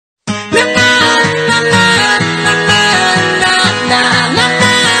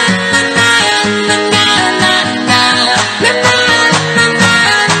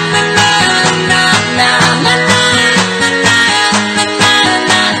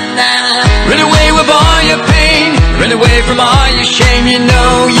your shame, you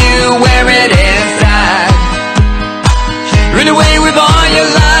know you wear it inside. Run away with all your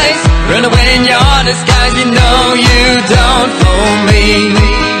lies, run away in your disguise, you know you don't fool me.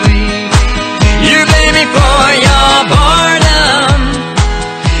 You blame me for your boredom,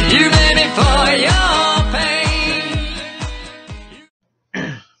 you blame me for your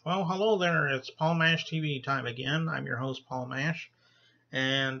pain. Well, hello there, it's Paul Mash TV time again. I'm your host, Paul Mash,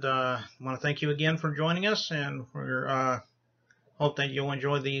 and I want to thank you again for joining us, and for hope that you'll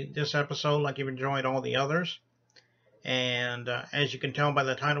enjoy this episode like you've enjoyed all the others. And as you can tell by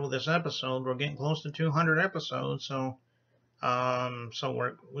the title of this episode, we're getting close to 200 episodes, so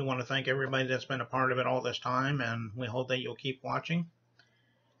we want to thank everybody that's been a part of it all this time, and we hope that you'll keep watching.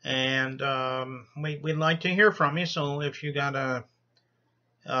 And we'd like to hear from you, so if you got a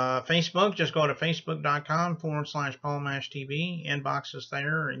Facebook, just go to facebook.com/PaulMashTV. Inbox is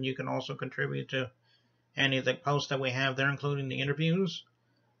there, and you can also contribute to any of the posts that we have there, including the interviews.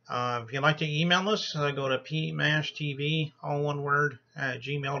 If you'd like to email us, go to pmashtv, all one word,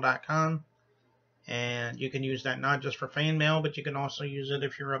 @gmail.com. And you can use that not just for fan mail, but you can also use it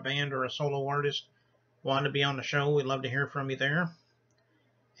if you're a band or a solo artist wanting to be on the show. We'd love to hear from you there.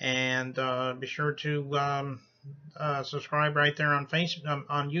 And be sure to subscribe right there on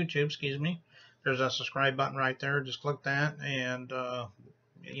on YouTube, excuse me. There's a subscribe button right there. Just click that and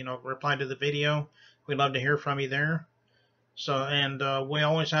reply to the video. We'd love to hear from you there. So, and we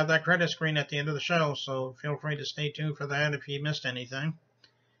always have that credit screen at the end of the show, so feel free to stay tuned for that if you missed anything.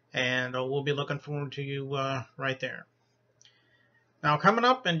 And we'll be looking forward to you right there. Now, coming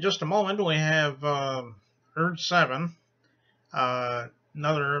up in just a moment, we have Urge 7,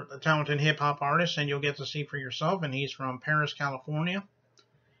 another talented hip-hop artist, and you'll get to see for yourself, and he's from Perris, California.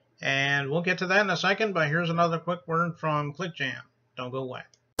 And we'll get to that in a second, but here's another quick word from Click Jam. Don't go away.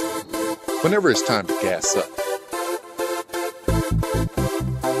 Whenever it's time to gas up,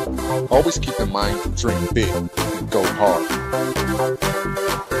 always keep in mind to dream big and go hard.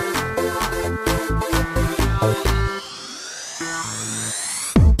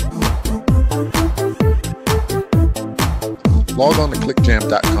 Log on to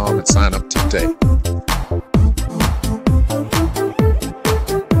clickjam.com and sign up today.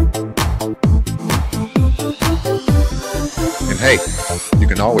 And hey, you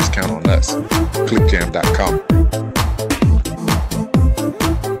can always count on us. clickjam.com.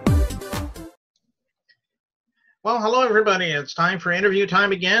 Well, hello everybody. It's time for interview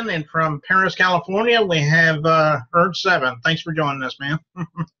time again, and from Perris, California, we have Urge 7. Thanks for joining us, man.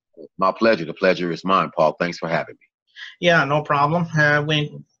 My pleasure. The pleasure is mine, Paul. Thanks for having me. Yeah, no problem.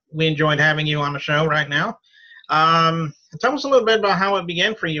 We enjoyed having you on the show right now. Tell us a little bit about how it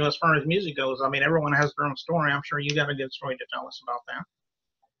began for you as far as music goes. I mean, everyone has their own story. I'm sure you got a good story to tell us about that.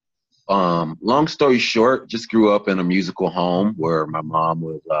 Long story short, just grew up in a musical home where my mom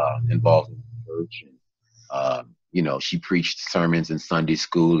was involved in the church. And, she preached sermons in Sunday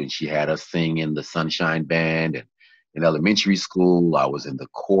school, and she had us sing in the Sunshine Band. And in elementary school, I was in the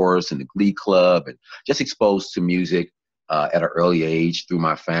chorus and the glee club, and just exposed to music at an early age through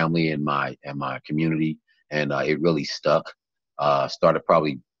my family and my community. And it really stuck. Started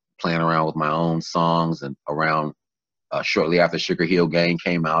probably playing around with my own songs, and around shortly after Sugar Hill Gang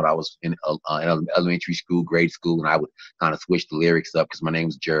came out, I was in elementary school, grade school, and I would kind of switch the lyrics up because my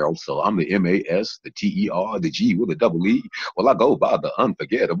name's Gerald, so I'm the M-A-S, the T-E-R, the G with a double E. Well, I go by the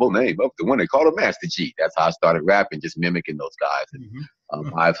unforgettable name of the one they call a Master G. That's how I started rapping, just mimicking those guys. And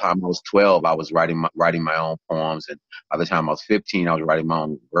by the time I was 12, I was writing my own poems, and by the time I was 15, I was writing my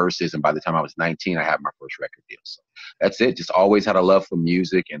own verses, and by the time I was 19, I had my first record deal. So that's it. Just always had a love for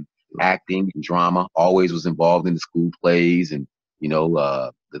music and acting and drama. Always was involved in the school plays, and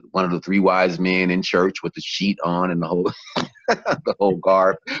one of the three wise men in church with the sheet on and the whole the whole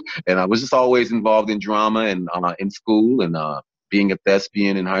garb. And I was just always involved in drama and in school, and being a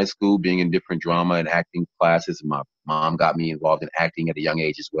thespian in high school, being in different drama and acting classes. And my mom got me involved in acting at a young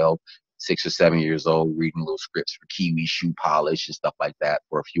age as well. 6 or 7 years old, reading little scripts for Kiwi Shoe Polish and stuff like that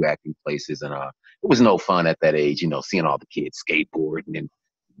for a few acting places. And it was no fun at that age, seeing all the kids skateboarding and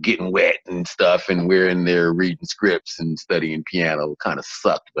getting wet and stuff, and we're in there reading scripts and studying piano. Kind of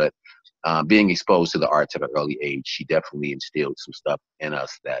sucked, but being exposed to the arts at an early age, she definitely instilled some stuff in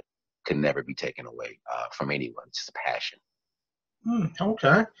us that could never be taken away from anyone. It's just a passion.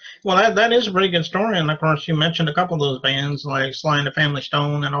 Okay. Well, that is a pretty good story. And of course, you mentioned a couple of those bands like Sly and the Family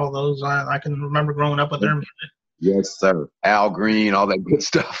Stone and all those. I can remember growing up with their music. Yes, sir. Al Green, all that good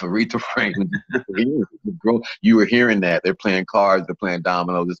stuff. Aretha Franklin. You were hearing that. They're playing cards, they're playing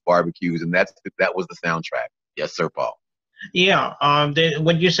dominoes, it's barbecues, and that was the soundtrack. Yes, sir, Paul. Yeah.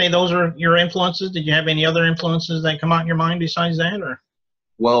 Would you say those are your influences? Did you have any other influences that come out in your mind besides that, or?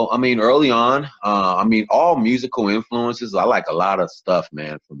 Well, I mean, early on, I mean, all musical influences. I like a lot of stuff,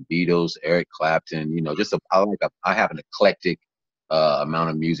 man, from Beatles, Eric Clapton. You know, I have an eclectic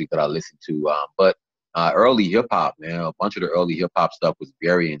amount of music that I listen to. But early hip hop, man, a bunch of the early hip hop stuff was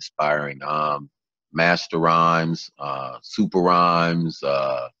very inspiring. Master Rhymes, Super Rhymes.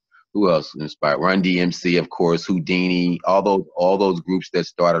 Who else inspired? Run DMC, of course, Houdini. All those groups that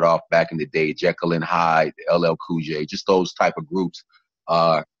started off back in the day. Jekyll and Hyde, LL Cool J, just those type of groups.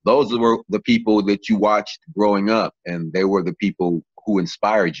 Those were the people that you watched growing up, and they were the people who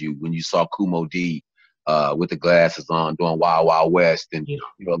inspired you when you saw Kumo D with the glasses on doing Wild Wild West. And, Yeah.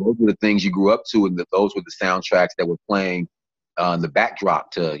 you know, those were the things you grew up to, and those were the soundtracks that were playing the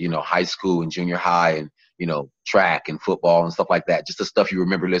backdrop to, you know, high school and junior high and, you know, track and football and stuff like that. Just the stuff you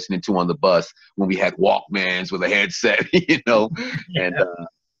remember listening to on the bus when we had Walkmans with a headset, you know, and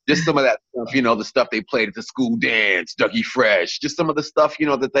just some of that stuff, you know, the stuff they played at the school dance, Dougie Fresh, just some of the stuff, you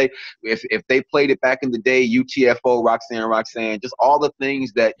know, that if they played it back in the day, UTFO, Roxanne, just all the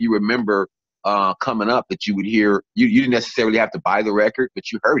things that you remember coming up that you would hear. You didn't necessarily have to buy the record,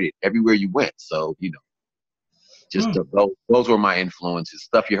 but you heard it everywhere you went. So, you know, just those were my influences,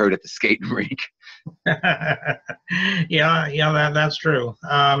 stuff you heard at the skating rink. Yeah, that's true.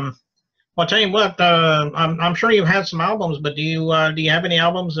 Well, I'll tell you what, I'm sure you've had some albums, but do you have any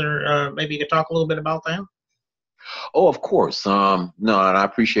albums, or maybe you could talk a little bit about that? Oh, of course. No, and I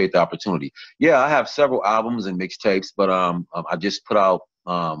appreciate the opportunity. Yeah, I have several albums and mixtapes, but I just put out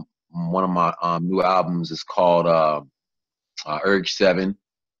one of my new albums is called Urge 7,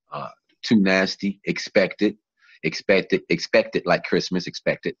 Too Nasty, Expect it like Christmas,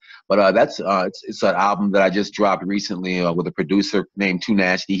 expect it. But that's it's an album that I just dropped recently with a producer named Too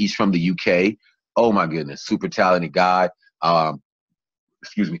Nasty. He's from the UK. Oh my goodness, super talented guy.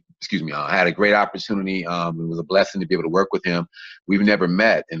 Excuse me. I had a great opportunity. It was a blessing to be able to work with him. We've never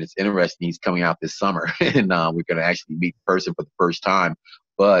met, and it's interesting. He's coming out this summer, and we're going to actually meet in person for the first time.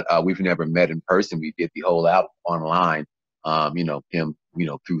 But we've never met in person. We did the whole album online. You know, him, you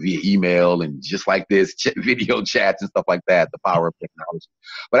know, through via email and just like this, video chats and stuff like that. The power of technology.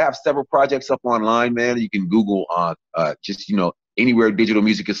 But I have several projects up online, man. You can Google just, you know, anywhere digital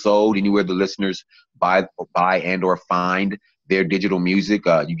music is sold, anywhere the listeners buy and or find their digital music.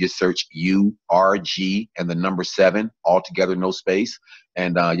 You just search URG and the number 7 all together, no space,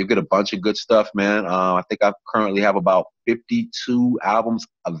 and you'll get a bunch of good stuff, man. I think I currently have about 52 albums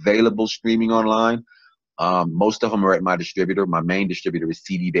available streaming online. Most of them are at my distributor. My main distributor is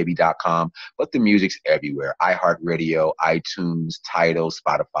cdbaby.com, but the music's everywhere. iHeartRadio, iTunes, Tidal,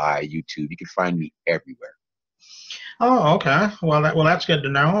 Spotify, YouTube. You can find me everywhere. Oh, okay. Well, that's good to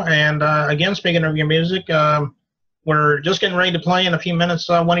know. And again, speaking of your music, we're just getting ready to play in a few minutes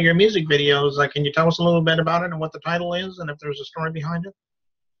one of your music videos. Can you tell us a little bit about it and what the title is, and if there's a story behind it?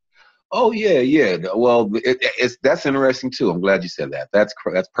 Oh yeah. Well, that's interesting too. I'm glad you said that. That's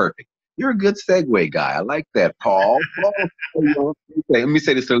perfect. You're a good segue guy. I like that, Paul. Let me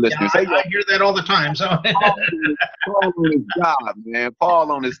say this to the listeners. Yeah, I hear that all the time. So Paul on his job, man.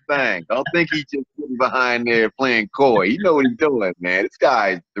 Paul on his thing. Don't think he's just sitting behind there playing coy. You know what he's doing, man. This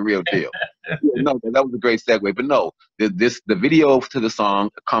guy's the real deal. No, that was a great segue. But no, the video to the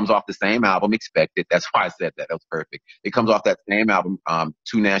song comes off the same album, Expect It. That's why I said that. That was perfect. It comes off that same album,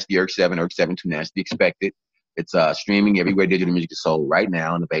 Too Nasty, Urge 7, Too Nasty, Expect It. It's streaming everywhere digital music is sold right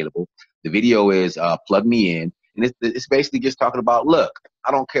now and available. The video is Plug Me In. And it's basically just talking about, look,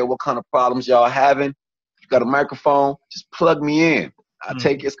 I don't care what kind of problems y'all having. You got a microphone, just plug me in. It's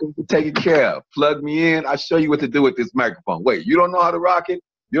going to be taken care of. Plug me in. I'll show you what to do with this microphone. Wait, you don't know how to rock it?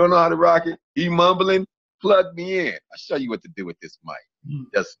 You don't know how to rock it? He mumbling? Plug me in. I'll show you what to do with this mic.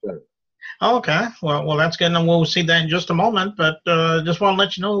 Yes, sir. Okay. Well, that's good, and we'll see that in just a moment. But just want to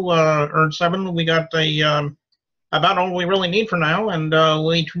let you know, Urge 7, we got about all we really need for now, and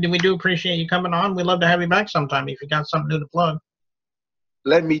we do appreciate you coming on. We'd love to have you back sometime if you got something new to plug.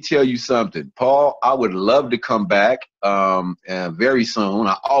 Let me tell you something, Paul. I would love to come back very soon.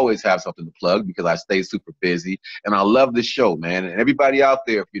 I always have something to plug because I stay super busy, and I love this show, man. And everybody out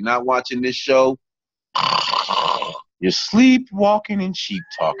there, if you're not watching this show, you're sleepwalking and sheep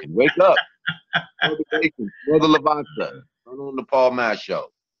talking. Wake up. Brother Levanta. Turn on the Paul Mash Show.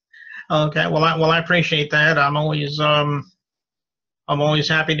 Okay. Well, I appreciate that. I'm always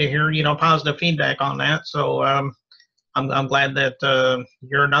happy to hear positive feedback on that. So I'm glad that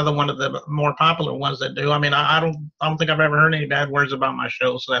you're another one of the more popular ones that do. I mean, I don't think I've ever heard any bad words about my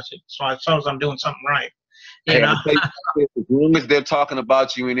show. So that's it. So I suppose I'm doing something right. You Hey, know? I'll tell you, as long as they're talking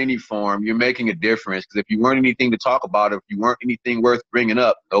about you in any form, you're making a difference. Because if you weren't anything to talk about, if you weren't anything worth bringing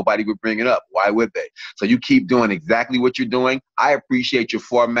up, nobody would bring it up. Why would they? So you keep doing exactly what you're doing. I appreciate your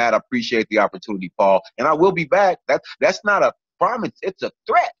format. I appreciate the opportunity, Paul. And I will be back. That's not a promise. It's a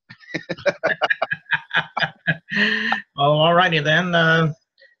threat. Oh, all righty then.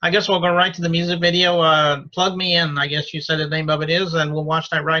 I guess we'll go right to the music video. Plug me in, I guess you said the name of it is, and we'll watch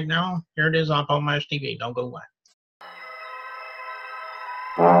that right now. Here it is on Paul Mash TV. Don't go away.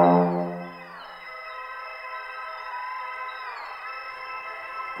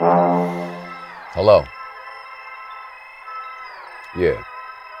 Hello. Yeah,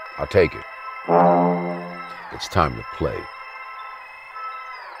 I'll take it. It's time to play.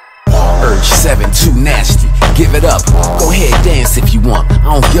 Urge 7, too nasty, give it up. Go ahead, dance if you want, I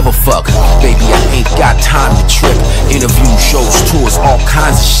don't give a fuck. Baby, I ain't got time to trip. Interviews, shows, tours, all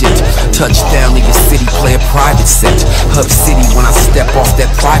kinds of shit. Touchdown in your city, play a private set. Hub City when I step off that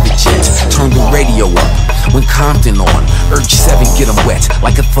private jet. Turn the radio up, when Compton on. Urge 7, get 'em wet,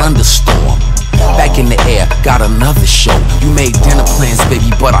 like a thunderstorm. Back in the air, got another show. You made dinner plans,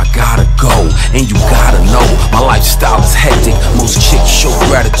 baby, but I gotta go. And you gotta know, my lifestyle is hectic. Most chicks show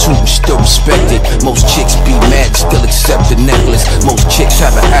gratitude and still respect it. Most chicks be mad, still accept the necklace. Most chicks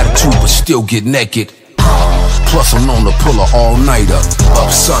have an attitude, but still get naked. Plus I'm known to pull a all-nighter. Up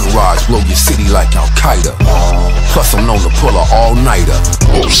sunrise, blow your city like Al-Qaeda. Plus I'm known to pull a all-nighter.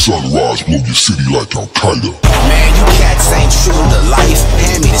 Up sunrise, blow your city like Al-Qaeda. Man, you cats ain't true to life.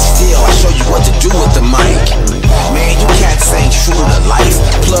 Hand me the steel, I'll show you what to do with the mic. Man, you cats ain't true to life.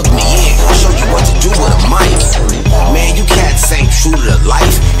 Plug me in, I'll show you what to do with a mic. Man, you cats ain't true to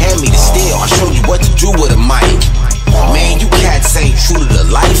life. Hand me the steel, I'll show you what to do with a mic. Man, you cats ain't true to the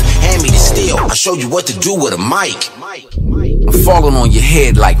life. Hand me the steel, I'll show you what to do with a mic. I'm falling on your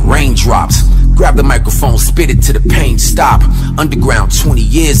head like raindrops. Grab the microphone, spit it to the pain stop. Underground, 20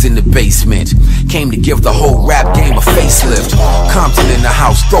 years in the basement. Came to give the whole rap game a facelift. Compton in the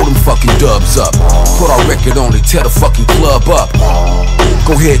house, throw them fucking dubs up. Put our record on and tear the fucking club up.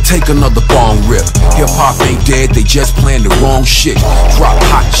 Go ahead, take another bong rip. Hip hop ain't dead, they just playing the wrong shit. Drop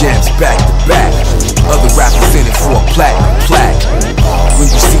hot jams back to back. Other rappers in it for a platinum plaque. When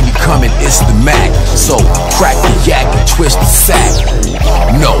you see me coming, it's the Mac. So crack the yak and twist the sack.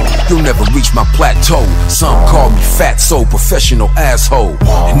 No, you'll never reach my plateau. Some call me fatso, professional asshole.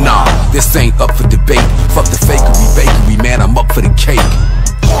 And nah, this ain't up for debate. Fuck the fakery bakery, man, I'm up for the cake.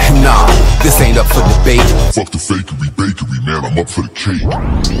 Nah, this ain't up for debate. Fuck the fakery bakery, man, I'm up for the cake.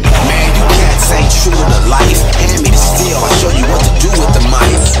 Man, you cats ain't true to life. Hand me the steel, I'll show you what to do with the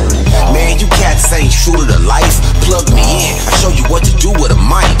mic. Man, you cats ain't true to life. Plug me in, I'll show you what to do with a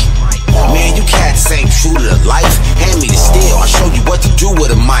mic. Man, you cats ain't true to life. Hand me the steel, I'll show you what to do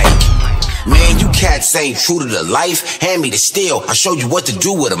with a mic. Man, you cats ain't true to the life. Hand me the steel, I'll show you what to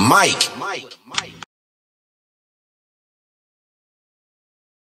do with a mic.